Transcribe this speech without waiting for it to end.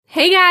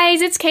Hey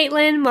guys, it's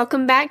Caitlin.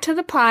 Welcome back to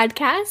the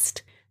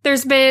podcast.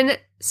 There's been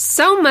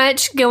so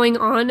much going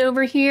on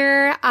over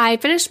here. I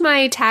finished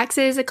my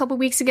taxes a couple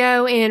weeks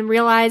ago and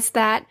realized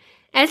that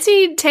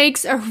Etsy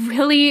takes a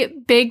really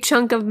big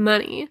chunk of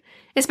money,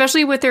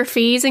 especially with their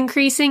fees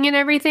increasing and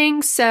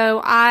everything.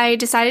 So I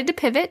decided to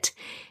pivot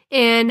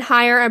and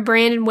hire a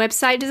brand and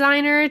website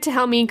designer to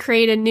help me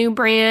create a new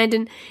brand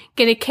and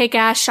get a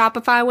kick-ass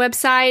Shopify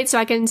website so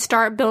I can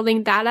start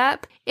building that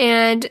up.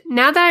 And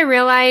now that I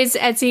realize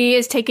Etsy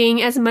is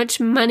taking as much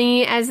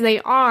money as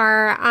they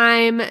are,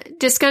 I'm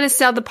just going to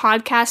sell the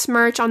podcast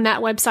merch on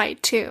that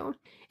website too.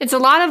 It's a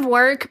lot of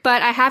work,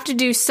 but I have to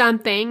do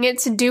something.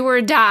 It's do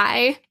or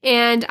die.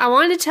 And I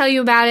wanted to tell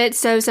you about it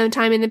so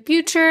sometime in the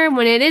future,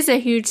 when it is a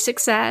huge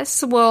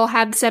success, we'll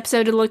have this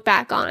episode to look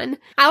back on.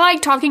 I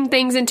like talking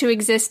things into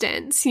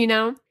existence, you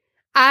know?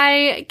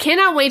 I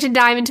cannot wait to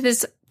dive into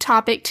this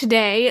topic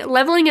today.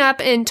 Leveling up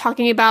and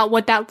talking about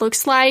what that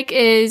looks like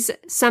is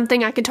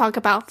something I could talk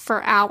about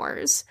for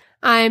hours.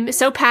 I'm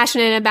so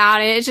passionate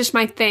about it. It's just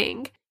my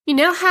thing. You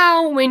know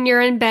how when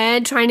you're in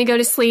bed trying to go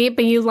to sleep,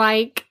 but you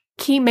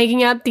keep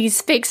making up these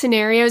fake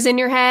scenarios in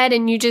your head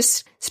and you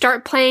just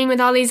start playing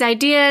with all these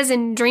ideas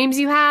and dreams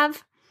you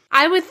have?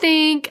 I would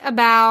think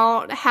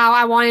about how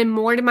I wanted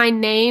more to my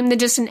name than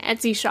just an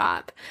Etsy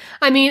shop.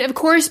 I mean, of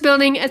course,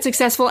 building a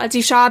successful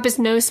Etsy shop is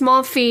no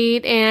small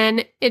feat,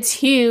 and it's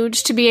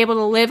huge to be able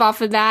to live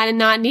off of that and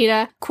not need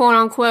a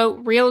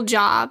quote-unquote real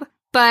job.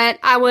 But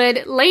I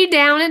would lay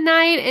down at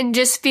night and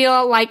just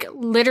feel like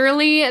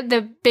literally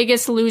the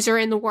biggest loser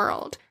in the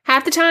world.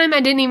 Half the time,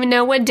 I didn't even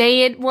know what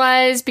day it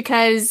was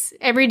because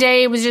every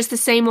day was just the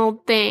same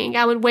old thing.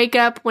 I would wake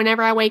up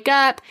whenever I wake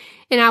up,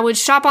 and I would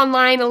shop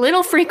online a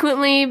little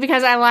frequently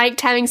because I liked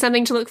having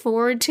something to look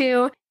forward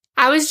to.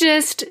 I was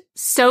just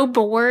so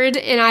bored,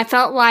 and I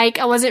felt like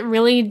I wasn't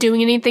really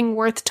doing anything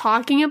worth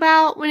talking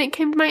about when it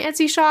came to my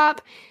Etsy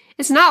shop.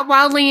 It's not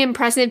wildly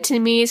impressive to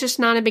me. It's just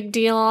not a big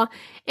deal.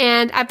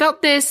 And I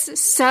felt this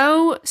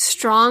so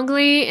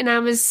strongly, and I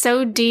was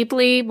so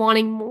deeply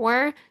wanting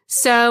more.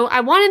 So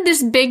I wanted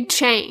this big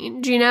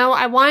change, you know?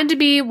 I wanted to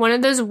be one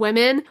of those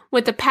women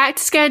with a packed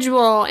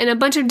schedule and a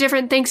bunch of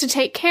different things to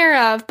take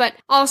care of, but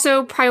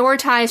also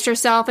prioritized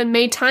herself and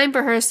made time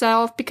for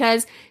herself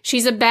because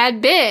she's a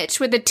bad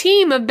bitch with a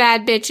team of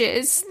bad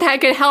bitches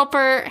that could help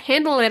her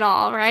handle it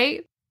all,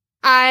 right?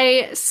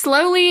 I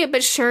slowly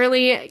but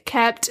surely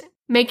kept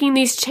making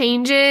these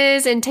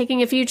changes and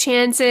taking a few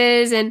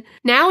chances, and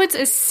now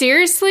it's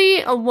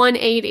seriously a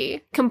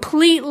 180,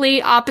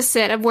 completely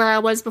opposite of where I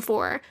was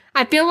before.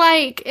 I feel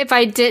like if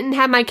I didn't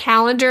have my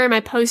calendar and my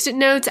post-it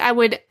notes, I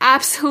would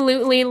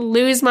absolutely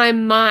lose my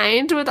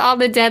mind with all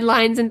the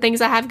deadlines and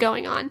things I have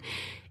going on.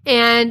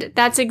 And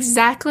that's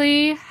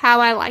exactly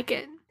how I like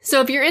it. So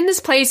if you're in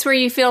this place where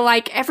you feel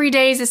like every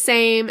day is the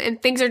same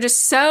and things are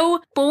just so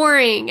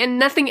boring and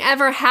nothing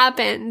ever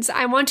happens,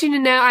 I want you to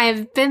know I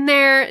have been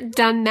there,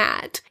 done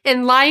that.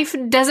 And life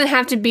doesn't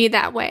have to be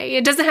that way.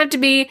 It doesn't have to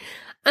be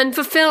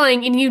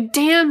unfulfilling, and you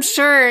damn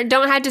sure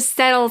don't have to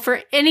settle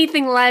for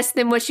anything less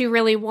than what you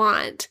really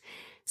want.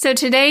 So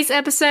today's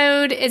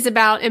episode is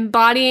about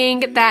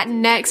embodying that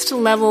next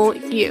level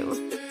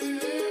you.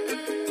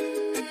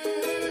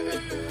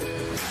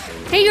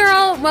 Hey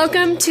girl,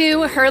 welcome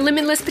to Her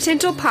Limitless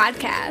Potential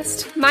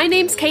podcast. My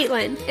name's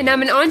Caitlin, and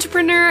I'm an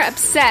entrepreneur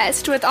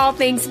obsessed with all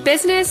things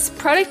business,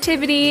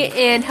 productivity,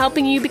 and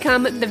helping you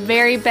become the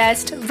very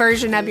best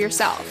version of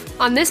yourself.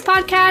 On this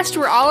podcast,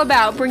 we're all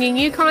about bringing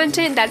you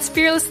content that's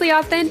fearlessly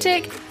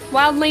authentic,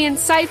 wildly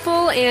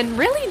insightful, and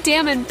really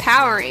damn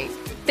empowering.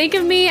 Think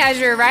of me as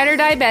your ride or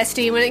die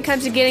bestie when it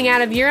comes to getting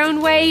out of your own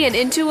way and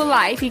into a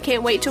life you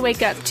can't wait to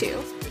wake up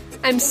to.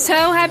 I'm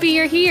so happy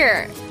you're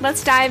here.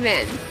 Let's dive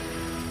in.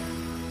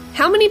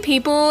 How many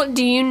people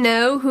do you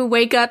know who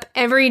wake up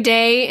every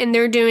day and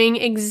they're doing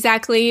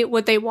exactly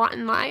what they want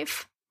in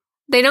life?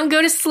 They don't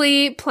go to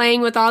sleep playing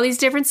with all these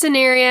different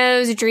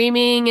scenarios,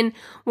 dreaming and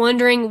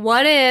wondering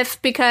what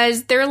if,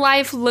 because their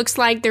life looks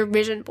like their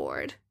vision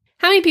board.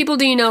 How many people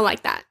do you know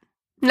like that?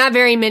 Not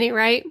very many,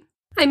 right?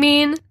 I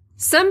mean,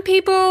 some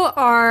people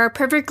are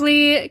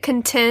perfectly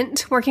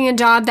content working a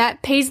job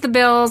that pays the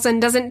bills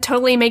and doesn't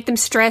totally make them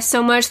stress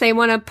so much they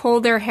want to pull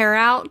their hair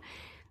out.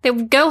 They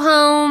would go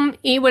home,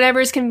 eat whatever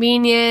is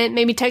convenient,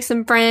 maybe text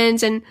some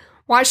friends, and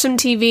watch some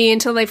TV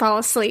until they fall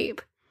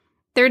asleep.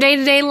 Their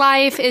day-to-day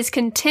life is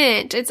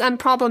content, it's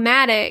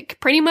unproblematic,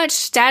 pretty much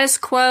status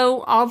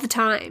quo all the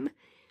time.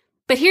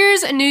 But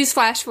here's a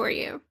newsflash for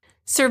you.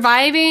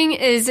 Surviving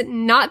is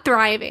not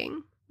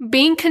thriving.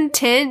 Being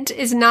content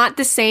is not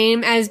the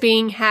same as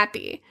being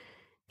happy.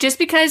 Just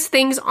because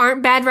things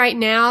aren't bad right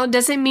now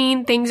doesn't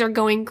mean things are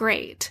going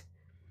great.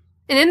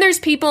 And then there's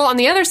people on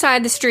the other side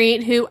of the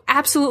street who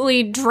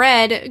absolutely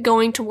dread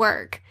going to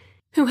work,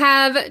 who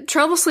have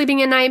trouble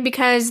sleeping at night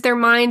because their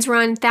minds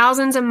run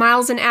thousands of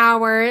miles an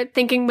hour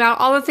thinking about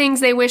all the things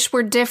they wish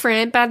were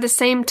different, but at the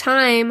same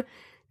time,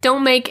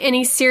 don't make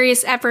any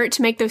serious effort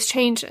to make those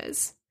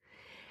changes.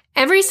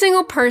 Every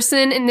single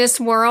person in this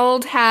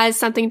world has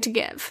something to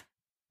give.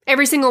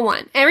 Every single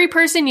one. Every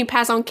person you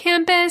pass on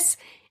campus,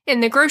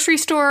 in the grocery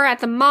store, at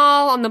the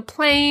mall, on the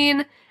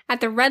plane,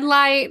 at the red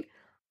light.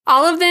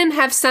 All of them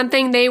have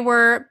something they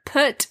were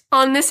put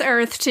on this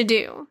earth to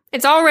do.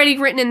 It's already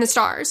written in the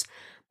stars.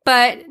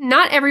 But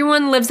not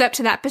everyone lives up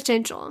to that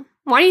potential.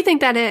 Why do you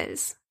think that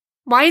is?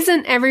 Why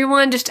isn't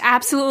everyone just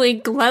absolutely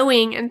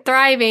glowing and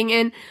thriving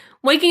and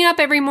waking up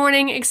every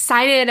morning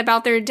excited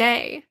about their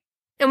day?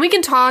 And we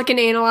can talk and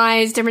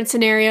analyze different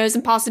scenarios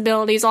and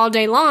possibilities all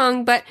day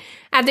long, but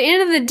at the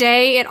end of the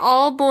day, it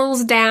all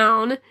boils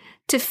down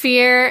to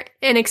fear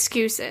and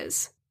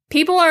excuses.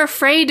 People are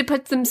afraid to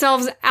put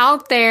themselves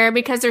out there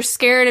because they're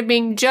scared of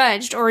being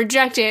judged or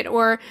rejected,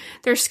 or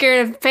they're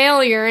scared of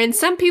failure, and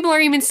some people are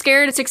even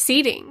scared of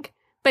succeeding.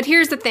 But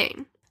here's the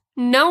thing.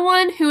 No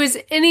one who is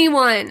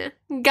anyone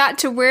got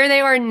to where they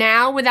are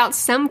now without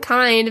some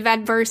kind of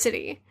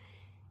adversity.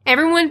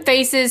 Everyone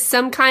faces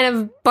some kind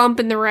of bump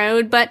in the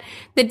road, but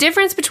the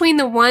difference between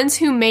the ones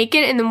who make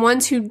it and the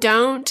ones who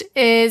don't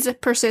is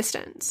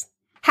persistence.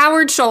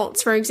 Howard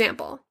Schultz, for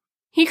example.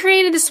 He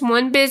created this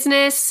one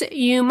business.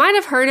 You might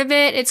have heard of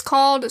it. It's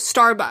called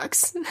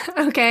Starbucks.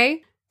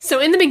 Okay? So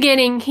in the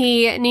beginning,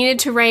 he needed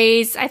to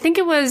raise, I think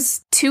it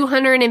was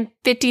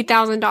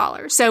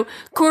 $250,000. So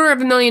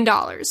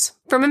 $250,000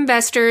 from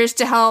investors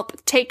to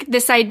help take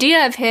this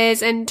idea of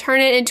his and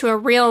turn it into a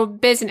real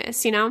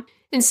business, you know?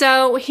 And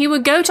so he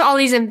would go to all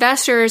these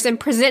investors and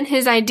present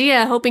his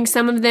idea, hoping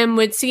some of them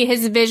would see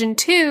his vision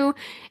too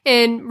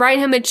and write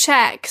him a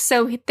check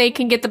so they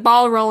can get the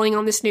ball rolling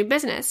on this new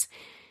business.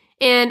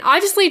 And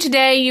obviously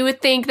today you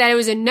would think that it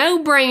was a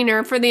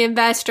no-brainer for the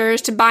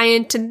investors to buy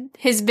into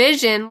his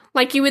vision.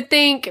 Like you would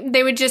think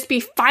they would just be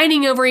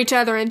fighting over each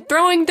other and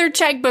throwing their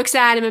checkbooks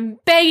at him and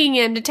begging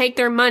him to take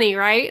their money,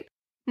 right?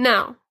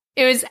 No,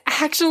 it was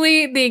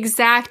actually the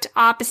exact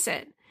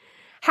opposite.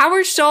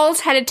 Howard Schultz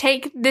had to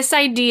take this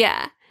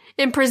idea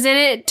and present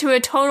it to a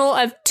total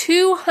of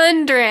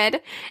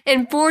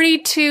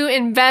 242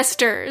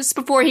 investors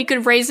before he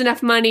could raise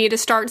enough money to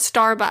start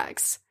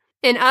Starbucks.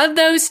 And of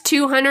those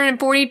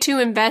 242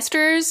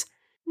 investors,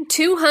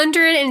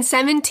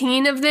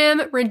 217 of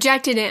them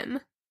rejected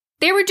him.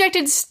 They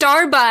rejected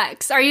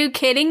Starbucks. Are you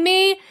kidding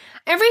me?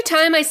 Every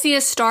time I see a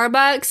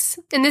Starbucks,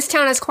 and this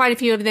town has quite a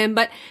few of them,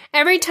 but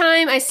every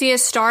time I see a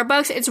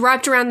Starbucks, it's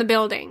wrapped around the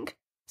building.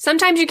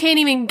 Sometimes you can't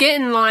even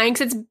get in line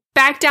because it's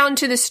backed out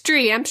into the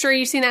street. I'm sure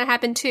you've seen that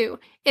happen too.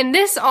 And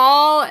this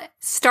all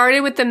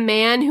started with the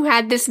man who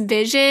had this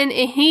vision,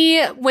 and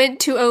he went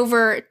to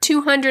over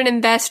 200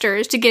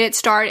 investors to get it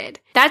started.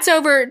 That's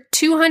over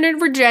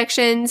 200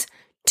 rejections,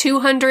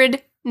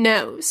 200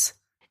 no's.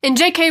 And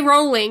J.K.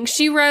 Rowling,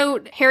 she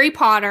wrote Harry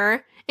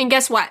Potter, and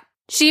guess what?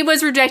 She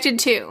was rejected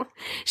too.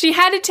 She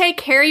had to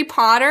take Harry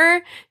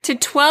Potter to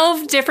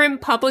 12 different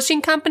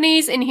publishing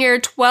companies and hear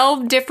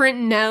 12 different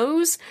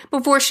no's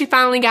before she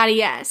finally got a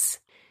yes.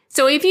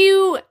 So if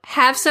you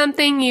have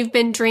something you've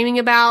been dreaming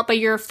about, but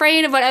you're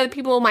afraid of what other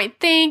people might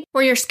think,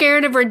 or you're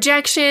scared of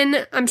rejection,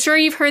 I'm sure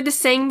you've heard this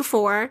saying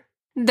before.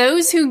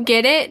 Those who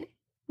get it,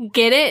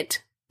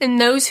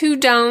 and those who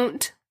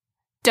don't.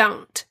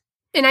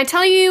 And I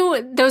tell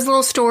you those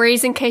little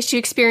stories in case you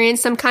experience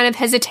some kind of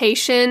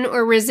hesitation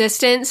or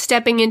resistance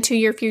stepping into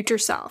your future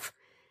self.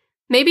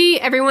 Maybe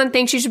everyone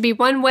thinks you should be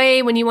one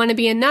way when you want to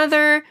be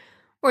another,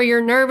 or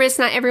you're nervous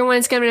not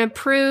everyone's going to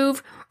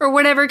approve, or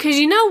whatever, because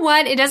you know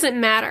what? It doesn't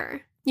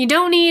matter. You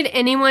don't need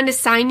anyone to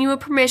sign you a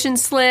permission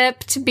slip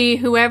to be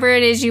whoever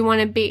it is you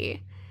want to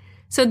be.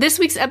 So this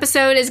week's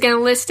episode is going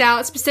to list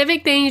out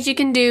specific things you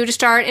can do to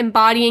start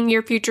embodying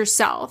your future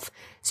self,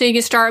 so you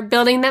can start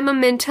building that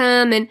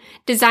momentum and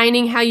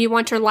designing how you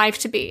want your life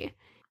to be.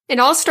 It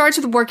all starts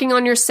with working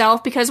on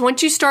yourself, because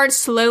once you start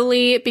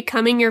slowly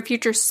becoming your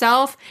future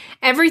self,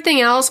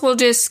 everything else will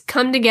just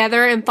come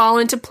together and fall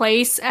into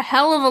place a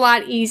hell of a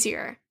lot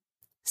easier.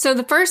 So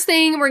the first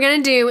thing we're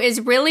going to do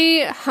is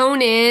really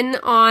hone in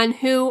on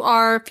who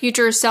our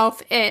future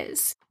self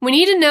is. We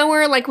need to know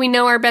her like we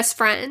know our best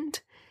friend.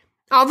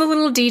 All the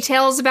little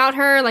details about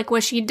her, like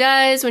what she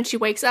does when she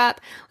wakes up.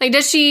 Like,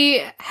 does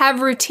she have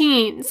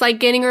routines, like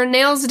getting her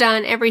nails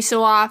done every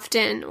so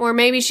often? Or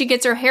maybe she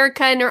gets her hair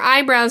cut and her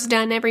eyebrows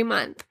done every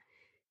month.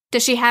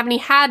 Does she have any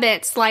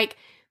habits, like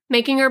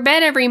making her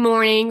bed every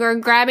morning or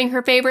grabbing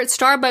her favorite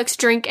Starbucks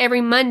drink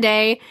every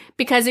Monday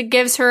because it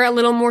gives her a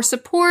little more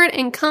support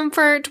and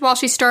comfort while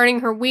she's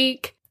starting her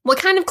week? What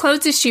kind of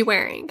clothes is she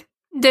wearing?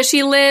 Does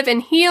she live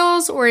in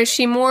heels, or is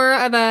she more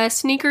of a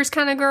sneakers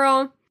kind of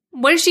girl?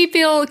 What does she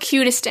feel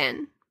cutest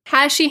in?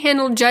 Has she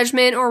handled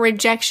judgment or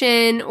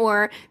rejection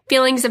or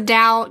feelings of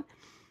doubt?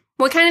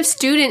 What kind of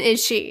student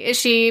is she? Is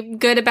she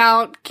good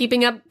about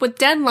keeping up with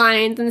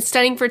deadlines and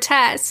studying for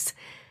tests?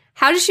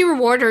 How does she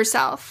reward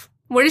herself?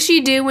 What does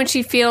she do when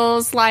she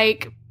feels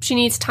like she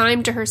needs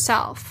time to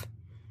herself?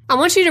 I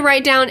want you to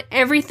write down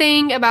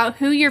everything about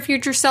who your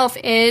future self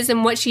is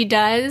and what she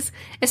does,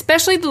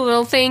 especially the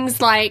little things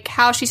like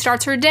how she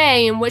starts her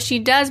day and what she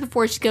does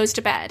before she goes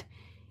to bed.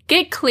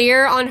 Get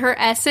clear on her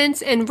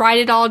essence and write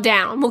it all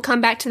down. We'll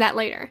come back to that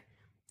later.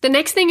 The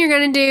next thing you're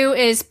going to do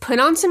is put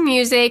on some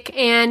music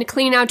and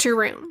clean out your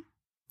room.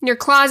 Your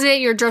closet,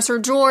 your dresser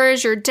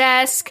drawers, your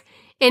desk,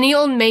 any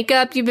old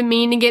makeup you've been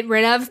meaning to get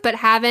rid of but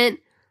haven't.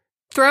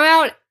 Throw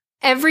out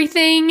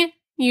everything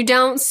you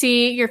don't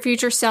see your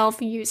future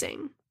self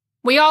using.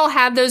 We all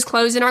have those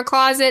clothes in our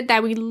closet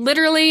that we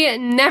literally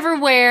never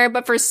wear,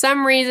 but for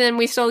some reason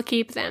we still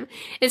keep them.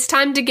 It's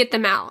time to get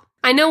them out.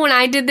 I know when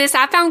I did this,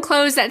 I found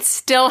clothes that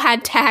still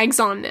had tags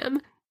on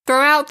them.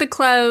 Throw out the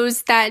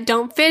clothes that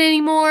don't fit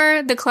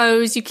anymore, the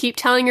clothes you keep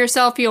telling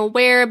yourself you'll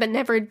wear but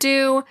never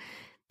do.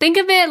 Think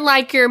of it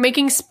like you're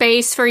making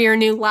space for your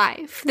new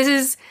life. This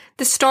is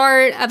the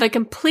start of a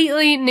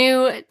completely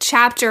new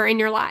chapter in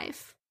your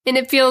life. And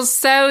it feels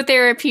so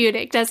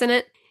therapeutic, doesn't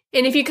it?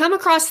 And if you come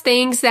across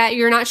things that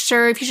you're not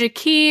sure if you should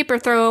keep or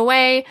throw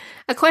away,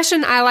 a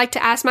question I like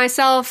to ask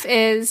myself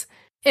is,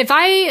 if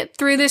I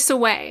threw this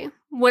away,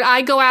 would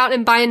I go out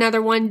and buy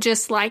another one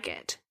just like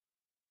it?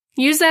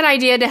 Use that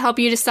idea to help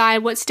you decide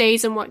what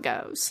stays and what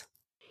goes.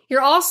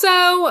 You're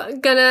also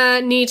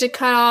gonna need to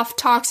cut off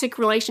toxic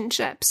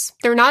relationships.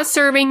 They're not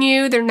serving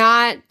you. They're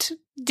not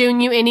doing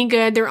you any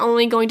good. They're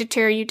only going to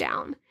tear you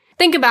down.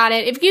 Think about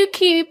it. If you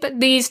keep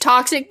these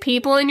toxic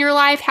people in your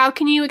life, how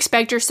can you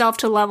expect yourself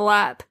to level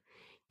up?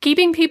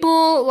 Keeping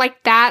people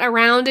like that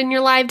around in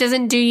your life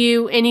doesn't do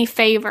you any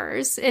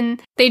favors,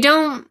 and they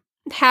don't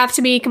have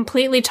to be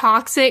completely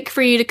toxic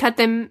for you to cut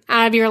them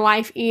out of your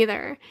life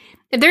either.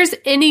 If there's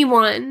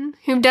anyone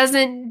who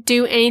doesn't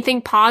do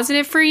anything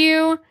positive for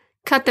you,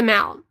 cut them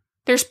out.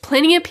 There's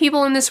plenty of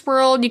people in this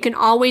world. You can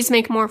always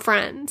make more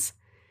friends.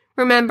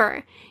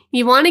 Remember,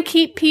 you want to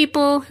keep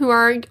people who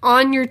are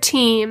on your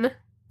team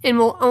and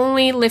will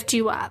only lift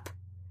you up.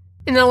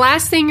 And the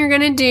last thing you're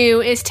going to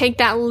do is take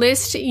that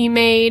list you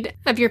made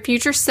of your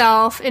future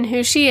self and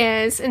who she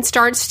is and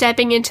start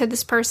stepping into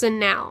this person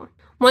now.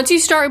 Once you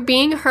start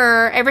being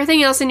her,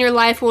 everything else in your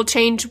life will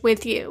change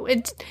with you.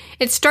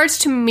 It starts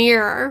to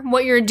mirror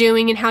what you're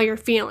doing and how you're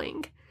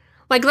feeling.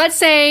 Like, let's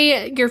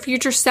say your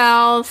future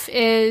self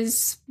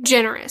is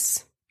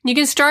generous. You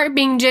can start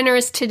being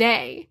generous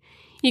today.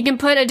 You can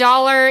put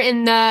 $1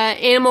 in the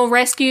animal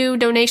rescue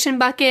donation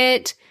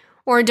bucket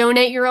or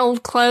donate your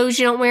old clothes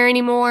you don't wear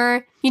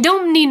anymore. You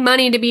don't need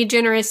money to be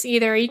generous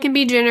either. You can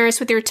be generous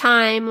with your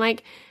time,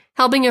 like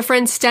helping a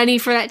friend study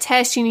for that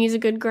test she needs a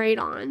good grade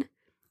on.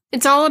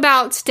 It's all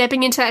about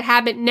stepping into that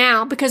habit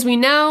now because we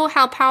know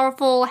how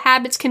powerful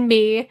habits can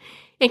be,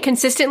 and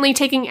consistently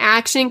taking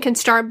action can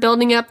start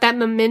building up that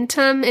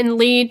momentum and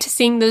lead to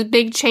seeing those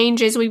big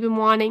changes we've been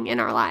wanting in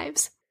our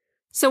lives.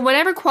 So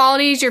whatever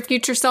qualities your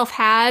future self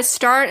has,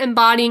 start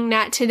embodying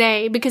that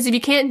today, because if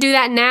you can't do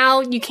that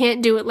now, you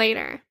can't do it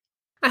later.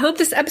 I hope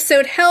this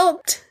episode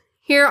helped.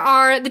 Here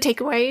are the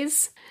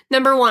takeaways.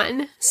 Number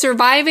 1,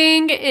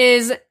 surviving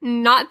is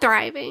not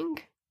thriving.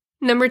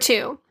 Number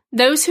 2,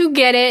 those who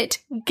get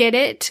it,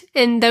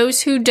 and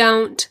those who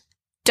don't.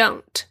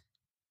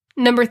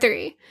 Number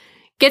 3,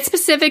 get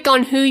specific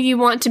on who you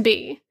want to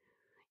be.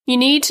 You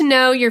need to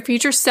know your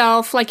future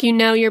self like you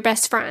know your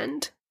best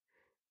friend.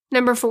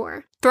 Number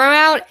 4, throw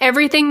out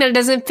everything that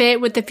doesn't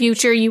fit with the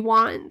future you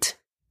want.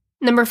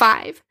 Number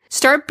 5,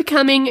 start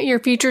becoming your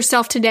future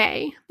self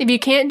today. If you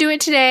can't do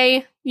it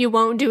today, you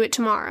won't do it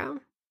tomorrow.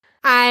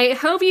 I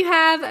hope you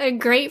have a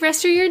great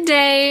rest of your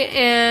day,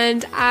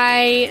 and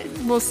I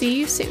will see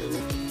you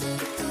soon.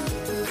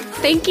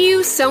 Thank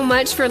you so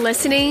much for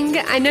listening.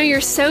 I know you're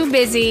so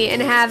busy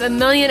and have a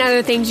million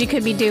other things you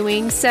could be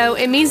doing, so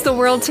it means the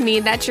world to me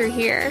that you're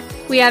here.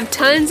 We have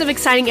tons of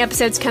exciting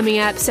episodes coming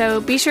up, so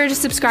be sure to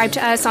subscribe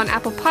to us on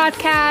Apple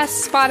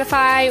Podcasts,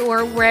 Spotify,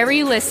 or wherever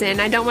you listen.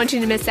 I don't want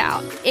you to miss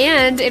out.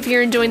 And if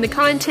you're enjoying the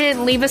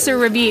content, leave us a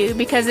review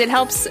because it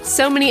helps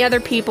so many other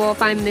people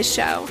find this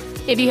show.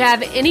 If you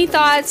have any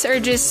thoughts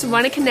or just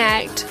want to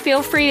connect,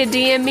 feel free to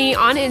DM me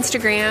on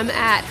Instagram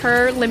at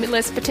Her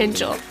Limitless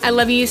Potential. I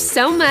love you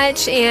so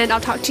much, and I'll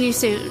talk to you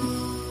soon.